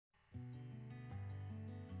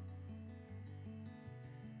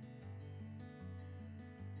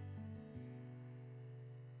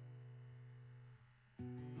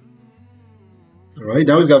All right,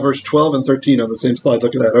 now we've got verse 12 and 13 on the same slide.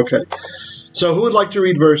 Look at that. Okay. So who would like to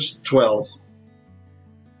read verse 12?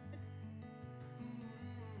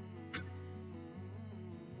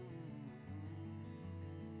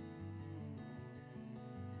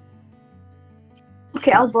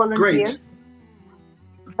 Okay, I'll volunteer. Great.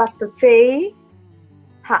 Vatotei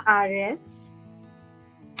haaretz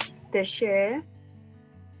tesher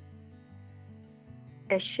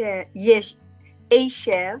esher yesh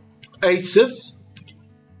esher Asif.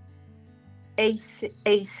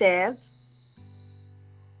 Asev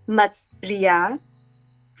Matzriah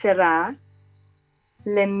Terah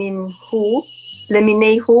Leminehu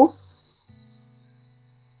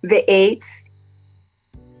Ve'etz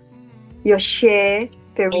Yoshe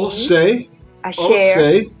Peri Osei. Asher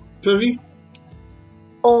Osei. Peri.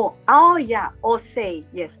 Yeah, Osei,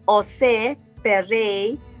 yes. Osei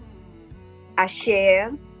Peri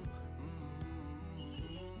Asher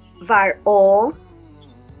Var'o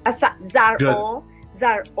Zar'o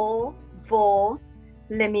Vo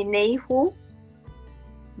Leminehu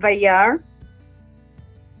Vayar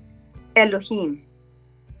Elohim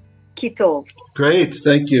Kitov. Great.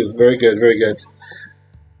 Thank you. Very good. Very good.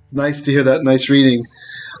 It's nice to hear that nice reading.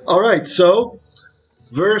 All right. So,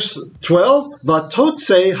 verse 12,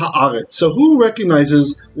 Vatotse ha'aretz. So, who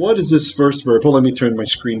recognizes what is this first verb? Hold on, let me turn my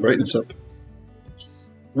screen brightness up.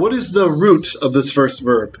 What is the root of this first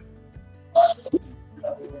verb?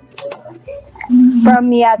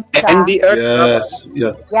 From yatsa. And the earth. Yes.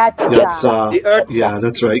 Yatsa. The earth. Yeah,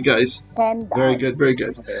 that's right, guys. And Very good. Very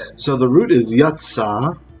good. So, the root is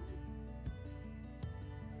yatsa.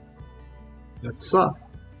 Yatsa.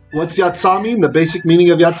 What's yatsa mean? The basic meaning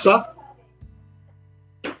of yatsa?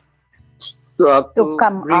 to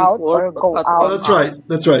come out or go out. Oh, that's right.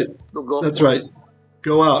 That's right. That's right.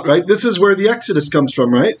 Go out, right? This is where the Exodus comes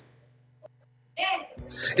from, right?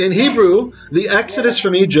 In Hebrew, the Exodus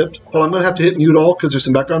from Egypt, well, I'm going to have to hit mute all because there's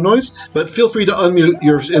some background noise, but feel free to unmute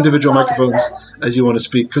your individual microphones as you want to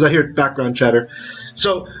speak, because I hear background chatter.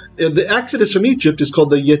 So, the Exodus from Egypt is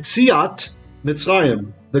called the Yetziat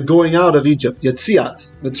Mitzrayim, the going out of Egypt,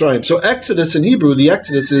 Yetziat Mitzrayim. So, Exodus in Hebrew, the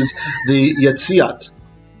Exodus is the Yetziat,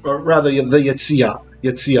 or rather the Yetzia.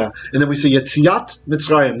 And then we say Yetziat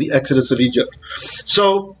Mitzrayim, the Exodus of Egypt.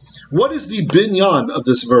 So, what is the binyan of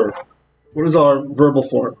this verb? What is our verbal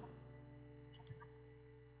form?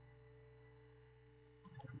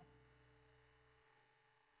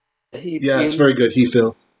 Yeah, it's very good.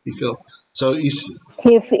 Hiphil. So you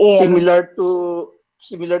similar to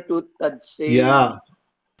Tadsei. Yeah.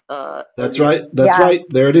 That's right. That's right.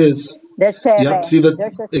 There it is. Yep. See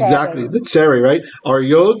that exactly. That's Sari, right? Our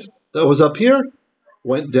yod that was up here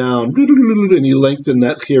went down, and you lengthen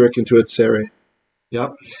that chirik into a Sari.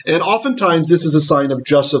 Yep. And oftentimes this is a sign of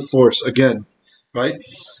just of force again, right?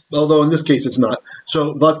 Although in this case it's not.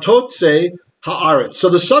 So vatotse haaretz. So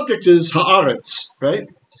the subject is haaretz, right?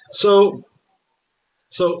 So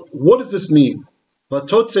what does this mean?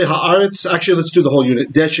 Vatotse haaretz. Actually, let's do the whole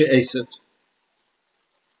unit. Deshe esev.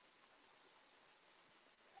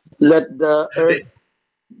 Let the earth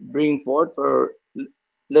bring forth, or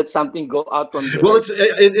let something go out from the Well, earth.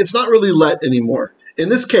 it's not really let anymore. In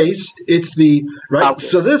this case, it's the right. Okay.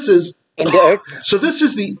 So this is in the earth. So this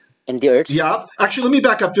is the In the earth. Yeah. Actually, let me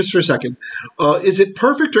back up just for a second. Is it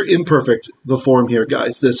perfect or imperfect? The form here,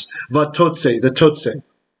 guys. This vatotse, the totse.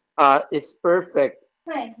 It's perfect.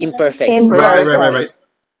 Imperfect. Right.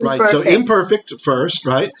 Right. So imperfect first,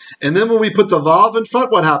 right? And then when we put the vav in front,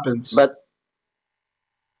 what happens? But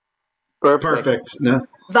perfect. No.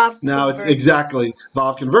 Vav Now it's conversive. exactly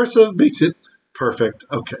vav conversive makes it perfect.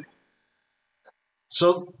 Okay.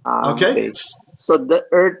 So okay. So the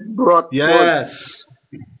earth brought Yes. forth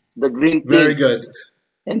the green things. Very good.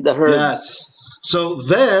 And the herbs. Yes. So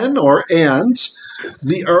then, and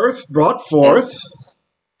the earth brought forth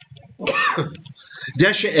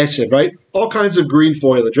deshe eshev, right? All kinds of green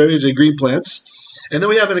foliage, right? The green plants. And then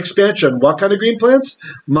we have an expansion. What kind of green plants?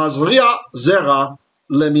 Mazria zera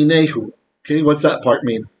leminehu. Okay, what's that part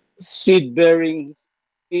mean? Seed-bearing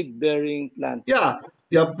plant. Yeah,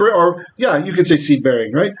 you could say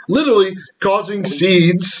seed-bearing, right? Literally causing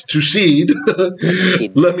seeds to seed.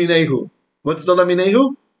 Leminehu. What's the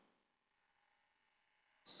leminehu?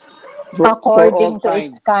 According to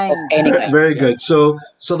its kind. Any kind. Very good. So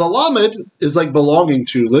the lamed is like belonging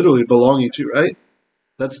to, literally belonging to, right?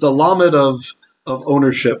 That's the lamed of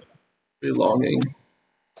ownership, belonging.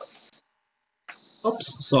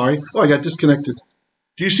 Oops, sorry. Oh, I got disconnected.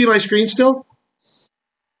 Do you see my screen still?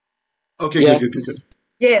 Okay, Yeah. good.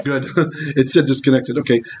 Yes. Good. It said disconnected.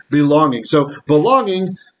 Okay, belonging. So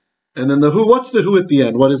belonging, and then the who. What's the who at the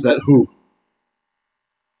end? What is that who?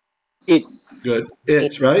 It. Good.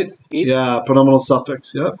 It, right? It. Yeah, pronominal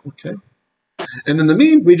suffix. Yeah, okay. And then the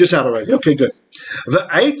mean, we just had already. Okay, good. The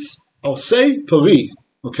eitz osei peri.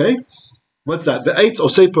 Okay? What's that? The eitz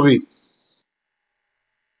osei peri.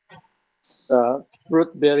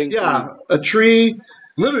 Fruit-bearing Yeah, tree. a tree,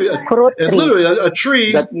 literally, Fruit and tree. literally a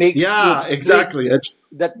tree. That makes yeah, fruit. exactly.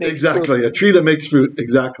 That makes exactly. fruit. A tree that makes fruit.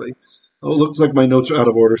 Exactly. Oh, it looks like my notes are out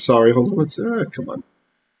of order. Sorry. Hold on. Come on.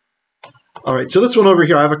 All right, so this one over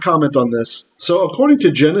here, I have a comment on this. So according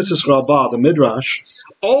to Genesis Rabbah, the Midrash,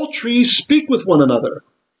 all trees speak with one another.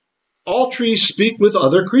 All trees speak with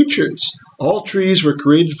other creatures. All trees were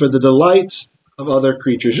created for the delight of other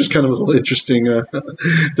creatures. Just kind of a little interesting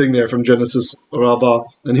thing there from Genesis Rabbah.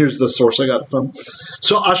 And here's the source I got it from.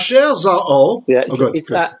 So Asher Za'o. Yeah, Oh, good,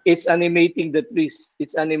 good. it's animating the trees.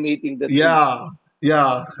 It's animating the trees.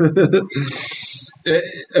 Yeah.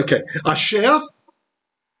 Okay. Asher.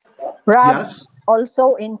 Rab, Yes.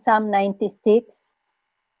 also in Psalm 96,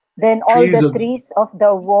 then all Trees the of- trees of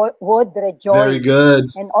the wood rejoice. Very good.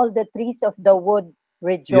 And all the trees of the wood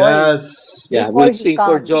rejoice. Yes. Yeah, before we'll he sing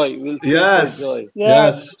for comes. joy. We'll sing Yes. for joy.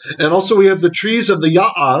 Yes. And also we have the trees of the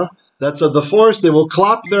Ya'ar, that's of the forest, they will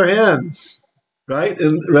clap their hands. Right?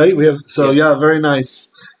 And right? We have yeah, very nice.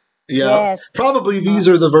 Yeah. Yes. Probably these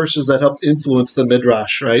are the verses that helped influence the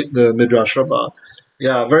Midrash, right? The Midrash Rabbah.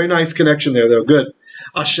 Yeah, very nice connection there though. Good.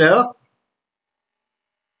 Asher.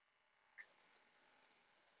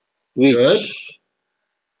 Which? Good.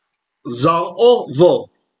 Za'o vo.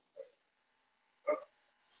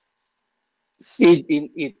 Seed in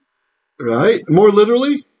it. Right? More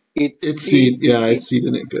literally? It's seed. Yeah, in it's seed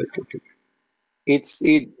in it. Good. It's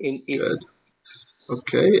seed in it. Good.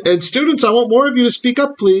 Okay. And students, I want more of you to speak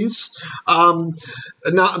up, please.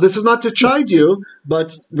 Now, this is not to chide you,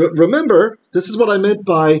 but remember, this is what I meant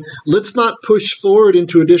by let's not push forward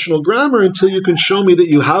into additional grammar until you can show me that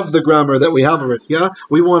you have the grammar that we have already. Yeah?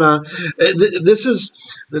 We want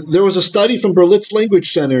to... There was a study from Berlitz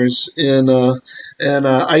Language Centers and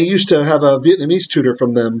I used to have a Vietnamese tutor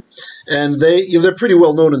from them. And they're pretty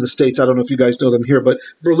well known in the States. I don't know if you guys know them here, but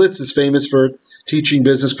Berlitz is famous for teaching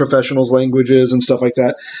business professionals languages and stuff like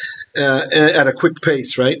that at a quick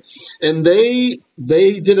pace, right? And they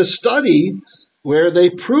did a study where they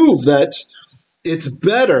proved that it's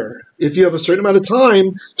better if you have a certain amount of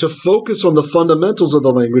time to focus on the fundamentals of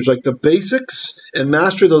the language, like the basics, and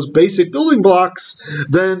master those basic building blocks,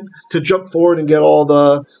 than to jump forward and get all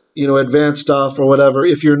the advanced stuff or whatever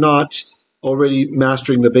if you're not already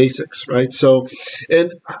mastering the basics, right? So,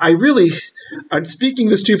 and I'm speaking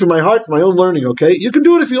this to you from my heart, from my own learning, okay? You can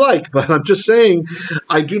do it if you like, but I'm just saying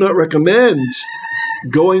I do not recommend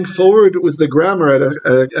going forward with the grammar at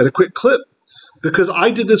a quick clip, because I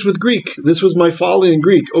did this with Greek. This was my folly in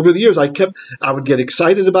Greek. Over the years, I would get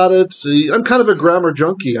excited about it. See, I'm kind of a grammar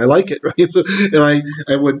junkie. I like it, right? And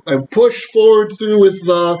I would push forward through with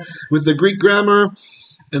the Greek grammar,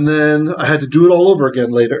 and then I had to do it all over again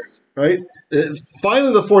later, right?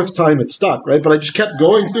 Finally, the fourth time it stuck, right? But I just kept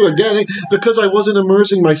going through again because I wasn't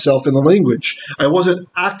immersing myself in the language. I wasn't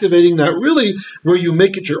activating that really where you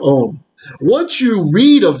make it your own. Once you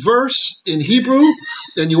read a verse in Hebrew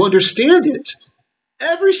and you understand it,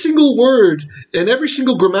 every single word and every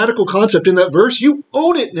single grammatical concept in that verse, you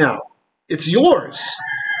own it now. It's yours.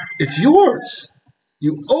 It's yours.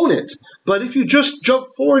 You own it. But if you just jump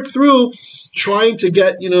forward through trying to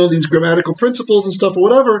get, these grammatical principles and stuff or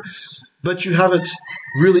whatever, but you haven't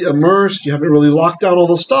really immersed, you haven't really locked down all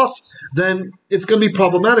the stuff, then it's going to be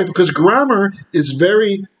problematic, because grammar is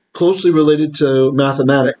very closely related to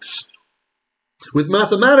mathematics. With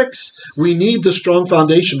mathematics, we need the strong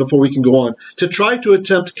foundation before we can go on. To try to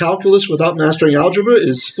attempt calculus without mastering algebra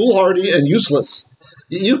is foolhardy and useless.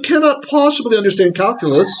 You cannot possibly understand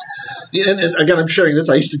calculus. And again, I'm sharing this.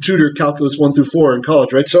 I used to tutor calculus 1 through 4 in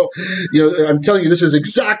college, right? So, I'm telling you, this is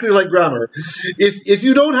exactly like grammar. If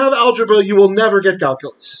you don't have algebra, you will never get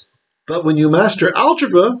calculus. But when you master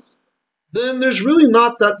algebra, then there's really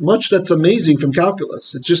not that much that's amazing from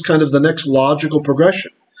calculus. It's just kind of the next logical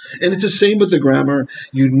progression. And it's the same with the grammar.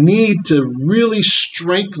 You need to really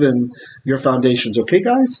strengthen your foundations, okay,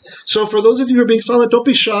 guys? So for those of you who are being silent, don't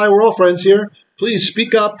be shy. We're all friends here. Please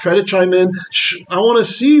speak up, try to chime in. I want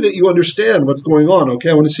to see that you understand what's going on, okay?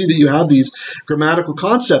 I want to see that you have these grammatical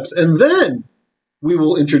concepts. And then we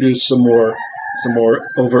will introduce some more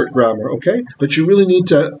overt grammar, okay? But you really need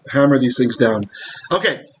to hammer these things down.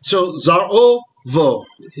 Okay, so Zar'o vo,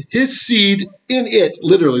 his seed in it,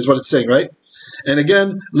 literally is what it's saying, right? And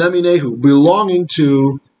again, leminehu, belonging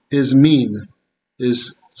to his mean,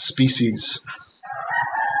 his species.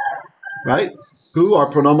 Right? Who are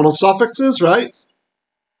pronominal suffixes, right?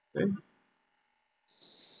 Okay.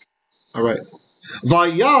 All right.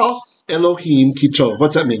 Vayal Elohim kitov.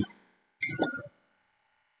 What's that mean?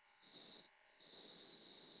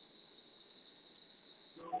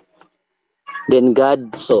 Then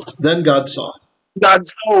God saw. Then God saw. God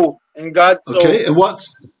saw. And God saw. Okay, and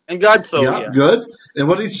what's... And God saw. Yeah, good. And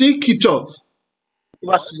what did he see? Kitov. It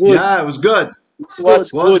was good. Yeah, it was good. It was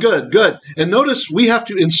good. Good, good. And notice we have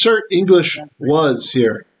to insert English was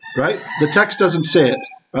here, right? The text doesn't say it,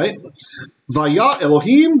 right? Vaya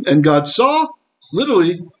Elohim, and God saw,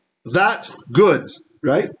 literally, that good,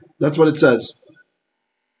 right? That's what it says.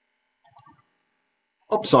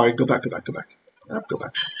 Oh, sorry, go back. Go back.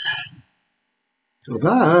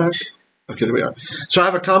 Okay, there we are. So I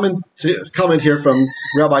have a comment here from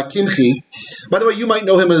Rabbi Qimchi. By the way, you might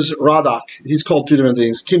know him as RaDaK. He's called two different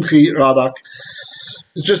things. Qimchi, RaDaK.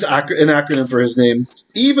 It's just an acronym for his name.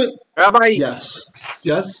 Even Rabbi. Yes.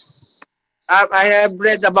 I have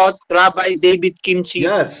read about Rabbi David Qimchi.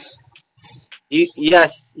 Yes. His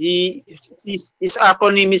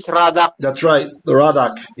acronym is RaDaK. That's right. The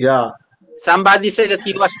RaDaK. Yeah. Somebody said that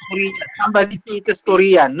he was Korean. Somebody said it was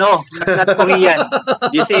Korean. No, not Korean.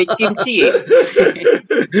 You say Kimchi.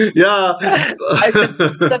 Yeah. I said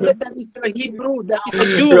that is a Hebrew. That is a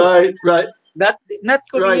Jew. Right. Not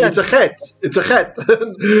Korean. Right. It's a chet.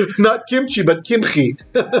 Not kimchi, but kimchi.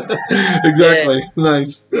 Exactly. Yeah.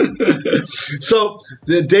 Nice. So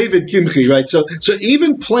David Qimchi, right? So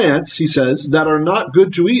even plants, he says, that are not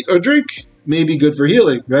good to eat or drink may be good for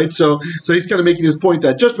healing, right? So he's kind of making his point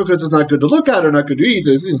that just because it's not good to look at or not good to eat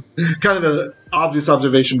is kind of an obvious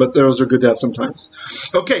observation, but those are good to have sometimes.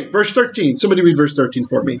 Okay, verse 13. Somebody read verse 13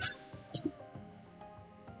 for me.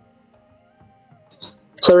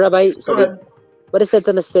 So, Rabbi, Go ahead. What is the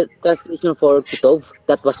translation for kitov?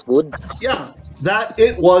 That was good? Yeah, that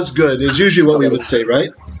it was good is usually what we would say,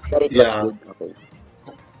 right? That it was good. Okay.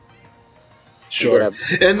 Sure.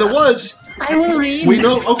 And the was... I will read. We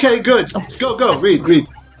know... Okay, good. Oops. Go. Read.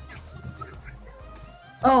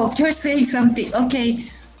 Oh, you're saying something. Okay.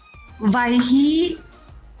 Vayhi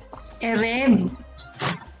erev.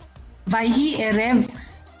 Vayhi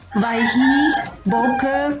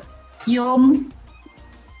boker yom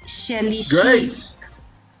shelishi.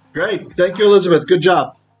 Great. Thank you, Elizabeth. Good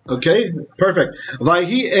job. Okay, perfect.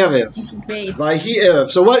 Vayhi erev. Great. Vayhi erev.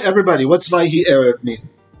 So what, everybody, what's Vayhi erev mean?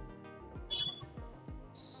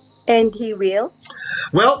 And he will.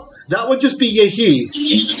 Well, that would just be Yehi.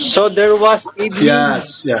 So there was evening.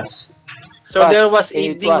 Yes. So there was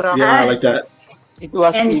evening. Yeah, like that. It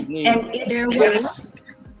was evening. And there was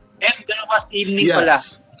evening Yes. pala.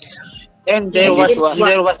 And there was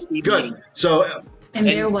evening. Good. So and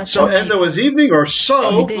there was there was evening, or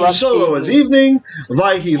so it was evening.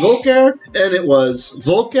 Vayhi voker, and it was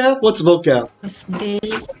voker. What's voker? day.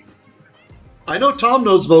 I know Tom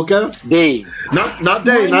knows voker. Day. Not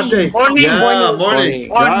day. Morning. Yeah,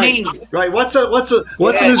 morning. Right. What's an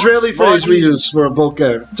Israeli phrase we use for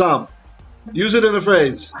voker? Tom, use it in a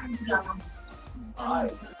phrase.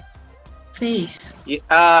 Face.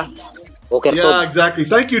 Boker Yeah, tov. exactly.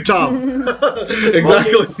 Thank you, Tom.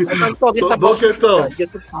 Exactly. Boker tov.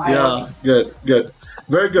 Yeah, good.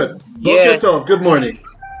 Very good. Boker tov. Good morning.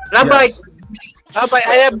 Rabbi, Yes.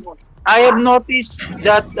 I have noticed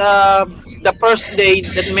that the first day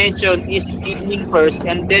that mentioned is evening first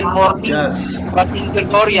and then morning. Yes. But in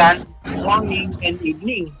Gregorian, morning and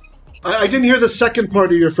evening. I didn't hear the second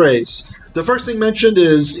part of your phrase. The first thing mentioned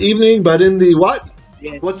is evening, but in the what?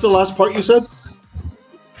 Yes. What's the last part you said?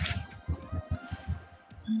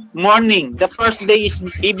 Morning. The first day is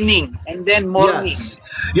evening and then morning. Yes.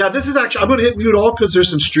 Yeah, this is actually... I'm going to hit mute all because there's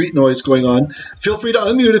some street noise going on. Feel free to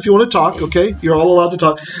unmute if you want to talk, okay? You're all allowed to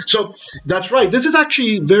talk. So, that's right. This is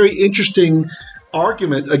actually a very interesting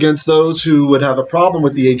argument against those who would have a problem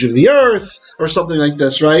with the age of the Earth or something like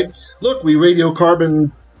this, right? Look, we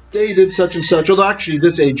radiocarbon dated such and such. Although actually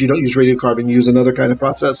this age you don't use radiocarbon, you use another kind of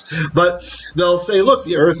process. But they'll say, look,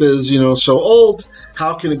 the Earth is, so old.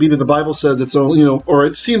 How can it be that the Bible says it's only, or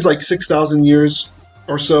it seems like 6,000 years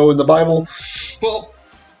or so in the Bible? Well,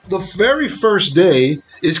 the very first day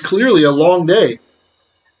is clearly a long day.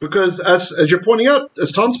 Because as you're pointing out,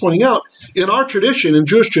 as Tom's pointing out, in our tradition, in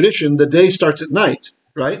Jewish tradition, the day starts at night,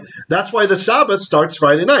 right? That's why the Sabbath starts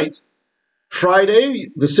Friday night. Friday,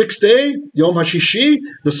 the sixth day, Yom HaShishi,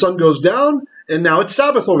 the sun goes down, and now it's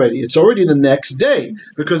Sabbath already. It's already the next day.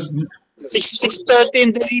 Because 6:30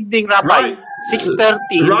 in the evening, Rabbi. Right. 6:30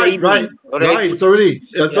 in the evening. Right.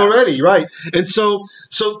 It's already right. And so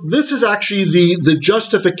this is actually the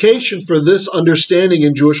justification for this understanding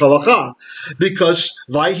in Jewish halakha, because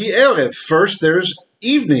Vayhi erev, first there's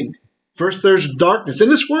evening, First, there's darkness.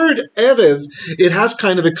 And this word, erev, it has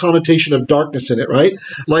kind of a connotation of darkness in it, right?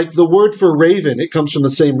 Like the word for raven, it comes from the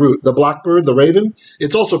same root. The blackbird, the raven,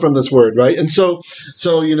 it's also from this word, right? And so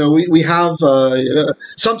we have,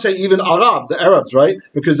 some say even arav, the Arabs, right?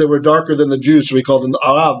 Because they were darker than the Jews, so we call them the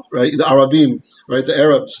arav, right? The arabim, right? The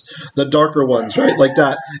Arabs, the darker ones, right? Like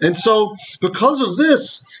that. And so because of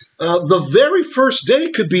this, the very first day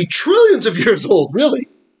could be trillions of years old, really.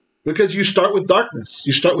 Because you start with darkness.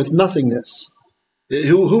 You start with nothingness.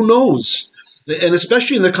 Who knows? And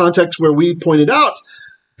especially in the context where we pointed out,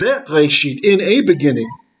 Breishit, in a beginning,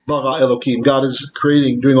 bara Elokim, God is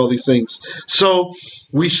creating, doing all these things. So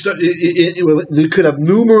we could have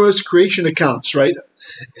numerous creation accounts, right?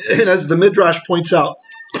 And as the Midrash points out,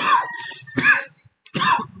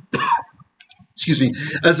 excuse me,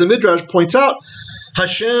 as the Midrash points out,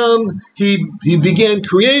 Hashem, he began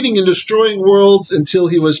creating and destroying worlds until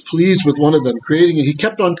he was pleased with one of them. He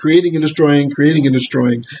kept on creating and destroying.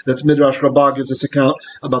 That's Midrash Rabbah gives this account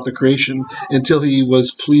about the creation until he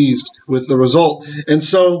was pleased with the result. And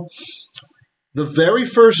so the very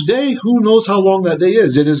first day, who knows how long that day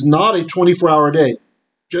is? It is not a 24-hour day.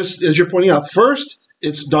 Just as you're pointing out, first,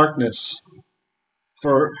 it's darkness.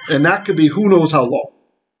 And that could be who knows how long.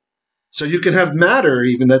 So you can have matter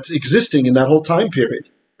even that's existing in that whole time period,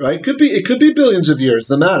 right? It could be billions of years,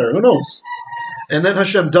 the matter, who knows? And then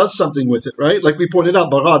Hashem does something with it, right? Like we pointed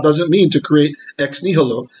out, bara doesn't mean to create ex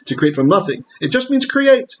nihilo, to create from nothing. It just means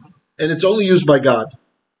create. And it's only used by God.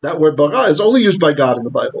 That word bara is only used by God in the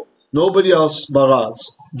Bible. Nobody else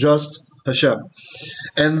baras, just Hashem.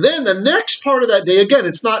 And then the next part of that day, again,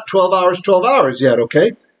 it's not 12 hours yet,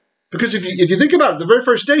 okay? Because if you think about it, the very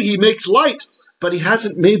first day he makes light, but he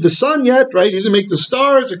hasn't made the sun yet, right? He didn't make the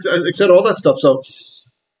stars, etc., all that stuff.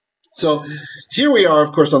 So here we are,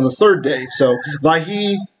 of course, on the third day. So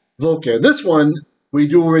Vahi Voker. This one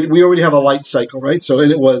we already have a light cycle, right? So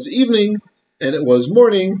and it was evening and it was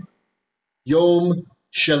morning. Yom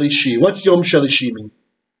Shelishi. What's Yom Shelishi mean?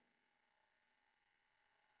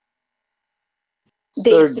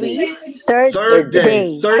 Day 3. Third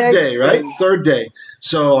day, right? Third day.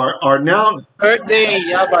 So our noun. Third day,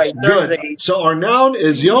 Yahweh. Third day. So our noun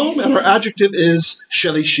is Yom and our adjective is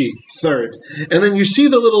Shelishi, third. And then you see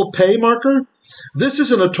the little pay marker? This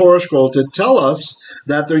is in a Torah scroll to tell us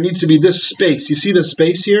that there needs to be this space. You see the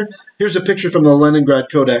space here? Here's a picture from the Leningrad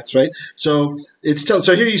Codex, right? So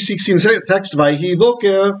so here you see the text, Vayhi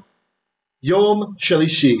Voker, Yom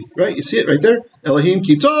Shelishi, right? You see it right there? Elohim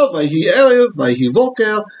Kitov, Vayhi Erev, Vayhi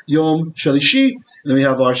Voker, Yom Shelishi. And then we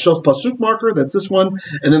have our Sof Pasuk marker, that's this one.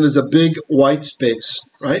 And then there's a big white space,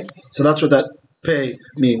 right? So that's what that pay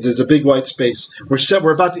means. There's a big white space.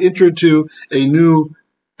 We're about to enter into a new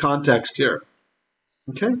context here.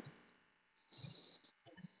 Okay?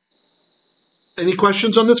 Any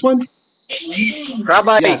questions on this one?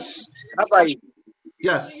 Rabbi. Yes. Rabbi.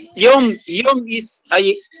 Yes. Yom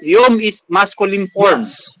is masculine form.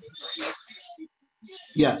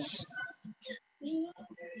 Yes.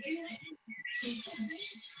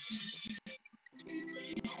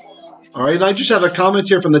 All right, and I just have a comment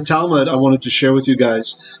here from the Talmud I wanted to share with you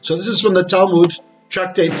guys. So this is from the Talmud,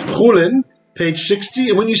 Tractate Chullin, page 60.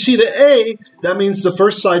 And when you see the A, that means the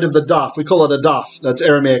first side of the daf. We call it a daf. That's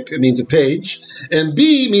Aramaic. It means a page. And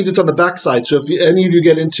B means it's on the back side. So if any of you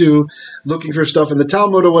get into looking for stuff in the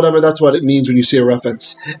Talmud or whatever, that's what it means when you see a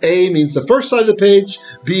reference. A means the first side of the page.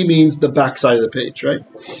 B means the back side of the page, right?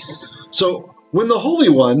 So when the Holy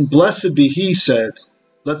One, blessed be He, said,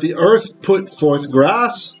 "Let the earth put forth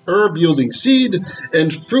grass, herb yielding seed,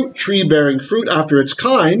 and fruit tree bearing fruit after its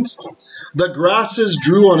kind," the grasses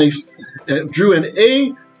drew an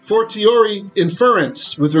a fortiori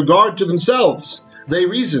inference with regard to themselves. They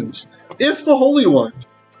reasoned, if the Holy One,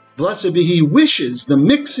 blessed be He, wishes the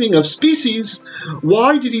mixing of species,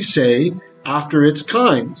 why did He say after its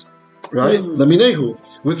kind? Right? Laminehu,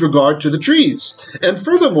 with regard to the trees. And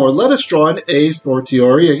furthermore, let us draw an a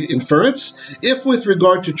fortiori inference, if with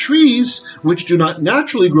regard to trees, which do not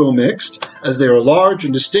naturally grow mixed, as they are large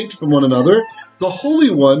and distinct from one another, the Holy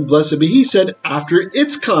One, blessed be He, said, after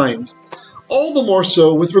its kind. All the more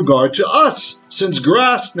so with regard to us, since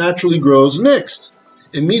grass naturally grows mixed.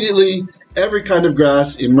 Immediately, every kind of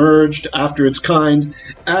grass emerged after its kind,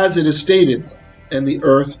 as it is stated, and the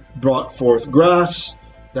earth brought forth grass.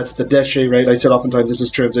 That's the deshe, right? I said oftentimes this is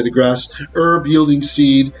translated grass. Herb yielding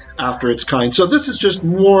seed after its kind. So this is just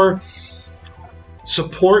more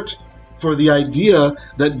support for the idea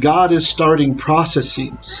that God is starting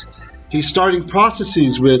processes. He's starting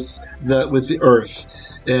processes with the earth.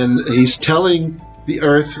 And He's telling the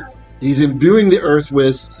earth, He's imbuing the earth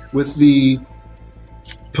with the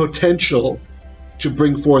potential to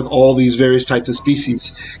bring forth all these various types of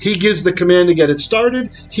species. He gives the command to get it started.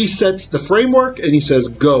 He sets the framework, and he says,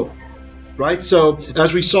 go. Right? So,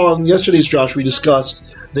 as we saw in yesterday's Josh, we discussed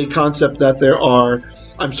the concept that there are...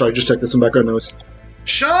 I'm sorry, just check this in background noise.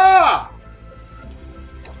 Shah!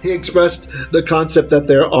 He expressed the concept that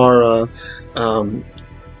there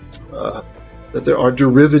are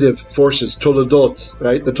derivative forces, toledot,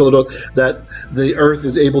 right? The toledot, that the earth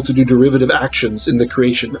is able to do derivative actions in the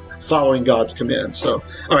creation, following God's command. So,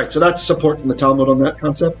 all right, so that's support from the Talmud on that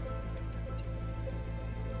concept.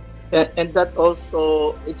 And that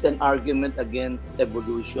also is an argument against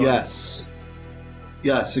evolution. Yes,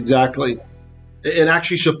 exactly. And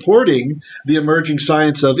actually supporting the emerging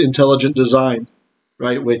science of intelligent design,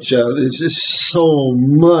 right? Which is just so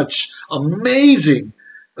much amazing.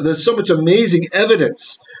 There's so much amazing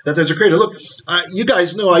evidence that there's a creator. Look, you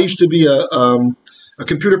guys know I used to be a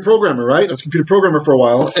computer programmer, right? I was a computer programmer for a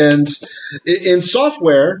while. And in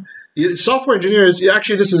software engineers,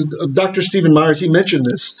 actually, this is Dr. Stephen Meyer, he mentioned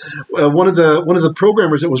this. One of the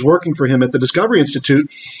programmers that was working for him at the Discovery Institute,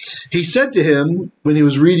 he said to him when he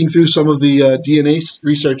was reading through some of the DNA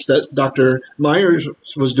research that Dr. Myers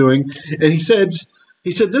was doing, and he said,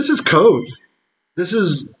 this is code. This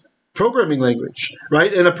is programming language,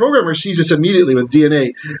 right? And a programmer sees this immediately with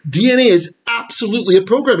DNA. DNA is absolutely a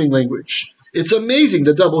programming language. It's amazing,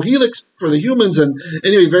 the double helix for the humans and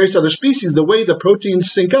anyway, various other species, the way the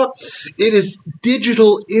proteins sync up. It is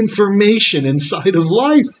digital information inside of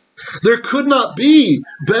life. There could not be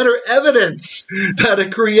better evidence that a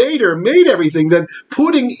creator made everything than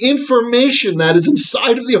putting information that is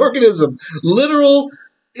inside of the organism. Literal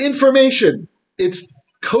information. It's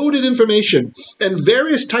coded information. And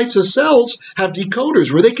various types of cells have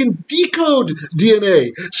decoders where they can decode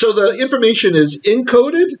DNA. So the information is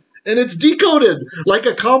encoded and it's decoded like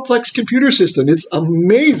a complex computer system. It's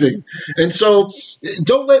amazing. And so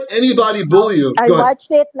don't let anybody bully you. I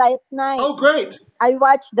watched it last night. Oh, great. I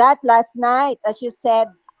watched that last night, as you said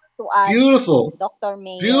to us. Beautiful. Dr.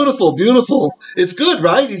 Meyer. Beautiful. It's good,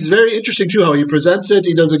 right? He's very interesting, too, how he presents it.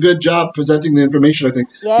 He does a good job presenting the information, I think.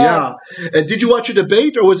 Yes. Yeah. And did you watch a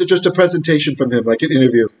debate, or was it just a presentation from him, like an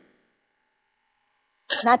interview?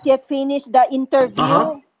 Not yet finished the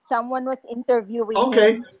interview. Someone was interviewing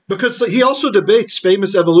him. Because he also debates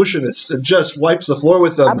famous evolutionists and just wipes the floor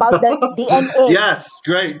with them. About the DNA. Yes,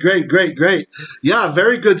 great. Yeah,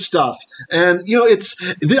 very good stuff. And,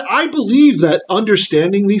 I believe that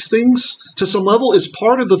understanding these things to some level is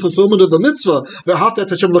part of the fulfillment of the mitzvah.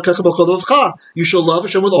 You shall love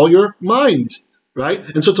Hashem with all your mind. Right?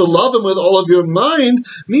 And so to love him with all of your mind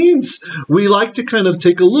means we like to kind of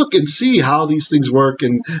take a look and see how these things work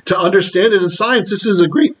and to understand it in science. This is a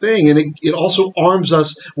great thing. And it also arms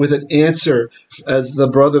us with an answer, as the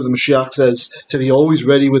brother of the Mashiach says, to be always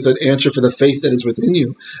ready with an answer for the faith that is within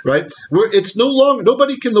you. Right? It's no longer,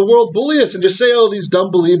 nobody can the world bully us and just say, oh, these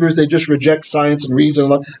dumb believers, they just reject science and reason.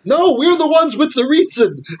 No, we're the ones with the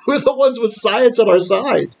reason. We're the ones with science on our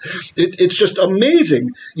side. It's just amazing.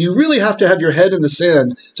 You really have to have your head in the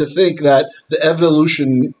sand to think that the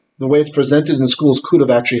evolution, the way it's presented in the schools, could have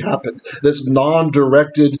actually happened. This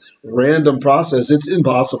non-directed, random process, it's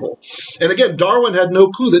impossible. And again, Darwin had no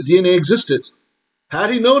clue that DNA existed. Had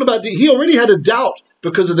he known about DNA, he already had a doubt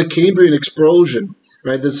because of the Cambrian explosion,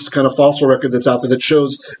 right? This kind of fossil record that's out there that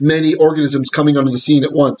shows many organisms coming onto the scene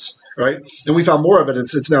at once, right? And we found more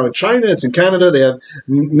evidence. It's now in China, it's in Canada. They have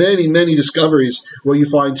many discoveries where you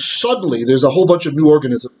find suddenly there's a whole bunch of new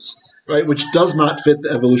organisms, right, which does not fit the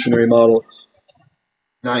evolutionary model.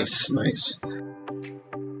 Nice.